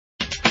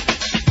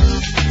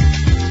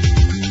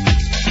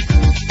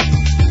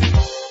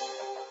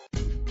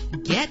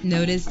get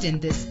noticed in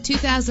this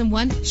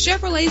 2001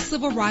 Chevrolet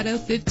Silverado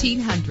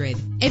 1500.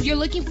 If you're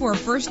looking for a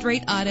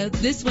first-rate auto,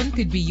 this one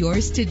could be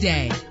yours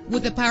today.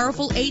 With a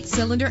powerful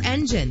 8-cylinder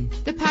engine,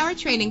 the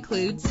powertrain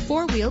includes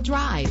 4-wheel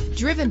drive,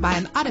 driven by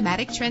an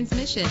automatic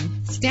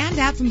transmission. Stand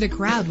out from the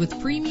crowd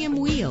with premium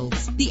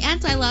wheels. The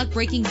anti-lock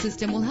braking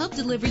system will help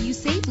deliver you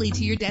safely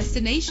to your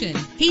destination.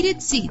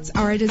 Heated seats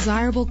are a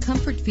desirable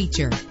comfort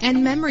feature,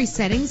 and memory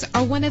settings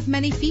are one of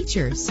many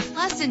features.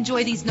 Plus,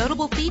 enjoy these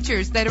notable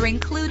features that are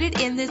included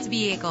in this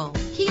vehicle: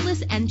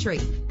 keyless entry,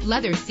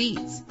 leather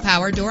seats,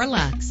 power door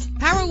locks,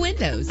 power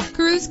windows,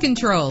 cruise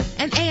control,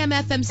 an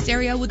AM/FM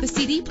stereo with a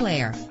CD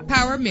player,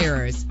 power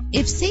mirrors.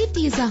 If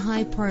safety is a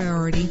high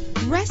priority,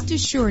 rest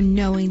assured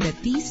knowing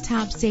that these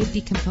top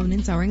safety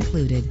components are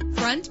included: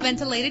 front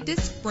ventilated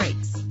disc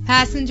brakes,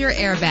 passenger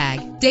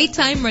airbag,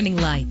 daytime running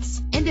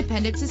lights,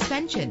 independent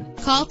suspension.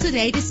 Call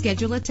today to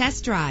schedule a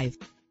test drive.